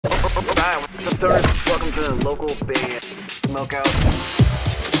Alright, what's up, stoners? Welcome to the local band Smokeout.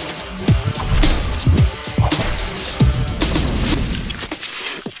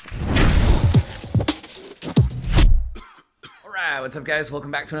 Alright, what's up, guys? Welcome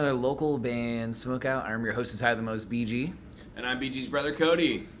back to another local band Smokeout. I'm your host, is High the Most, BG. And I'm BG's brother,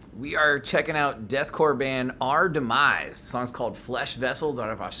 Cody. We are checking out deathcore band Demise. The song's called Flesh Vessels out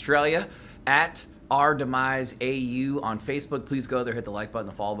of Australia. At Demise AU on Facebook. Please go there, hit the like button,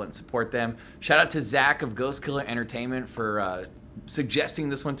 the follow button, support them. Shout out to Zach of GhostKiller Entertainment for suggesting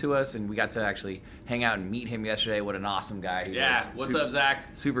this one to us, and we got to actually hang out and meet him yesterday. What an awesome guy he was. What's up, Zach?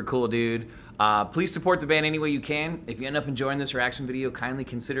 Super cool dude. Please support the band any way you can. If you end up enjoying this reaction video, kindly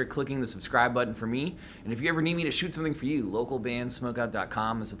consider clicking the subscribe button for me. And if you ever need me to shoot something for you,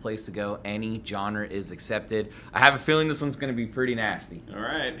 localbandsmokeout.com is the place to go. Any genre is accepted. I have a feeling this one's going to be pretty nasty. All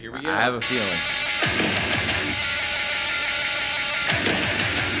right, here we go. I have a feeling.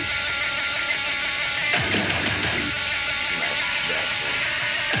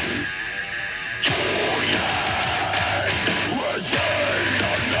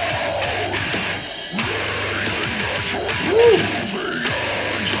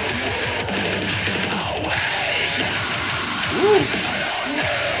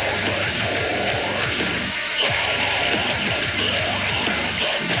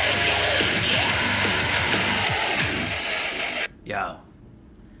 Yo.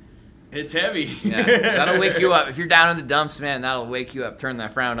 It's heavy. Yeah, that'll wake you up. If you're down in the dumps, man, that'll wake you up. Turn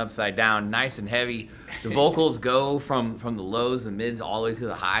that frown upside down. Nice and heavy. The vocals go from the lows, the mids, all the way to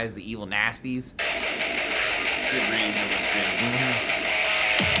the highs, the evil nasties. Good range on the strings.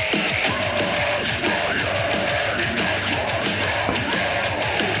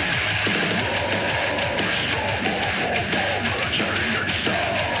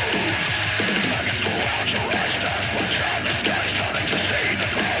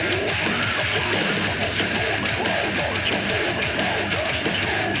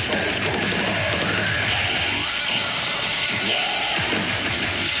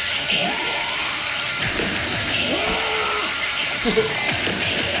 My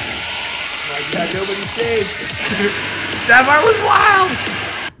God, nobody's safe. That part was wild.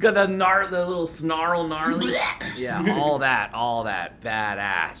 Got the little snarl gnarly. Yeah, all that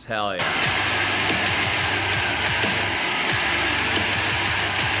badass. Hell yeah.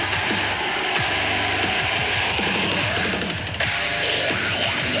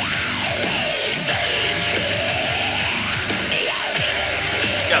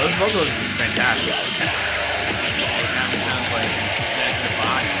 Yeah, those vocals are just fantastic. It kind of sounds like possessed the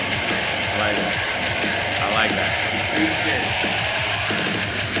body. I like that. I like that. Good shit.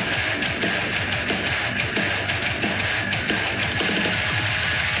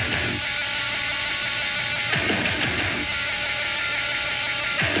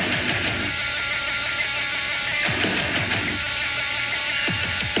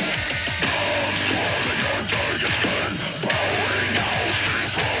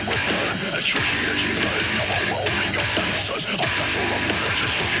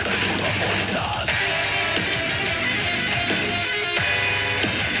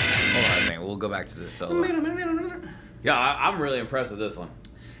 We'll go back to this solo. Yeah, I'm really impressed with this one.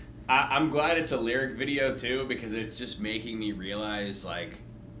 I'm glad it's a lyric video too, because it's just making me realize like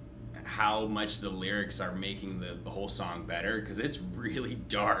how much the lyrics are making the whole song better, because it's really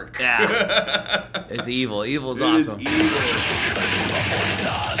dark. Yeah. It's evil. Evil's awesome. It is evil.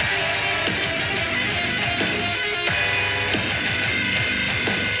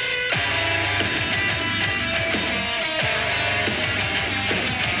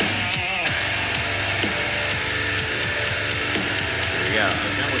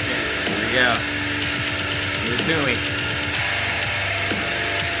 Here we go. Give it to me.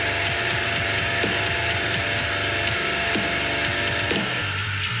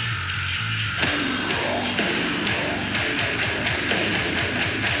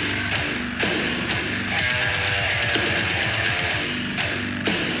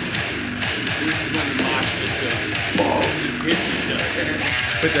 This is when the mosh just goes, boom, just hits each other.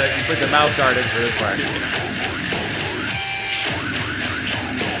 You put the mouth guard in for this part.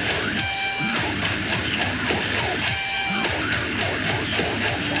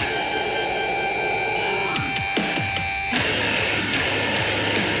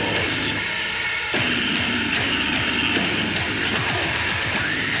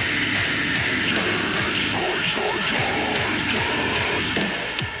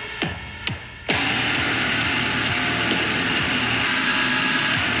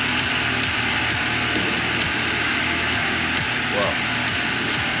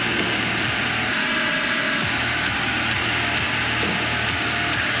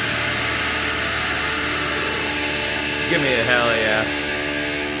 Give me a hell yeah.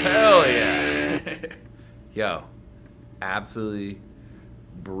 Hell yeah. Yo, absolutely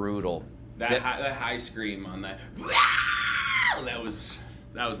brutal. That high scream on that. That was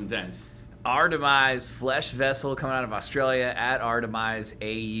intense. Our Demise, Flesh Vessel, coming out of Australia at Our Demise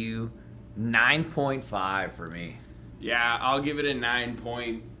AU. 9.5 for me. Yeah, I'll give it a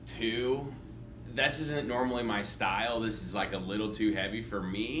 9.2. This isn't normally my style. This is like a little too heavy for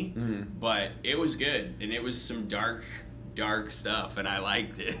me, but it was good, and it was some dark stuff, and I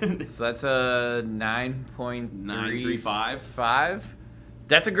liked it. So that's a 9.935.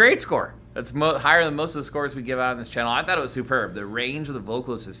 That's a great score. That's higher than most of the scores we give out on this channel. I thought it was superb. The range of the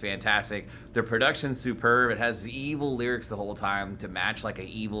vocalist is fantastic. The production's superb. It has evil lyrics the whole time to match like an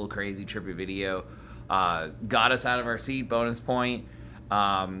evil, crazy, trippy video. Got us out of our seat, bonus point.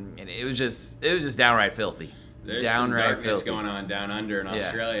 And it was just downright filthy. There's some darkness going on down under in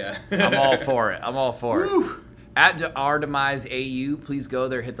Australia. I'm all for it. I'm all for it. At Our Demise AU, please go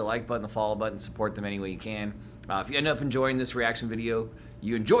there, hit the like button, the follow button, support them any way you can. If you end up enjoying this reaction video,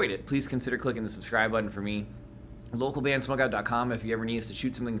 you enjoyed it, please consider clicking the subscribe button for me. Localbandsmokeout.com if you ever need us to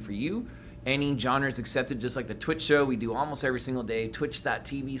shoot something for you. Any genre is accepted, just like the Twitch show we do almost every single day.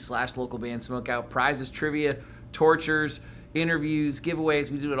 Twitch.tv/localbandsmokeout. Prizes, trivia, tortures, interviews,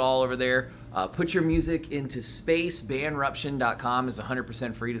 giveaways. We do it all over there. Put your music into space. Bandruption.com is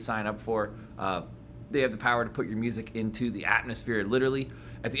 100% free to sign up for. They have the power to put your music into the atmosphere, literally.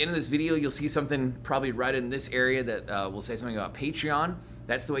 At the end of this video, you'll see something probably right in this area that will say something about Patreon.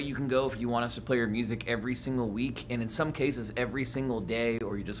 That's the way you can go if you want us to play your music every single week, and in some cases every single day,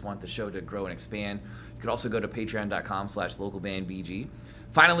 or you just want the show to grow and expand. You could also go to patreon.com/localbandbg.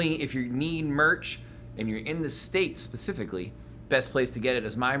 Finally, if you need merch and you're in the States specifically, best place to get it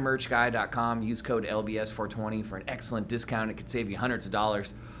is mymerchguy.com. Use code LBS420 for an excellent discount. It could save you hundreds of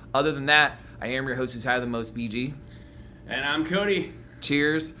dollars. Other than that, I am your host who's higher than most, BG. And I'm Cody.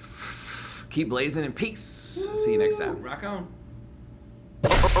 Cheers. Keep blazing and peace. See you next time. Rock on.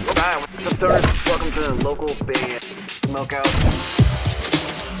 Hi, what's up, stoners? Welcome to the local band Smokeout.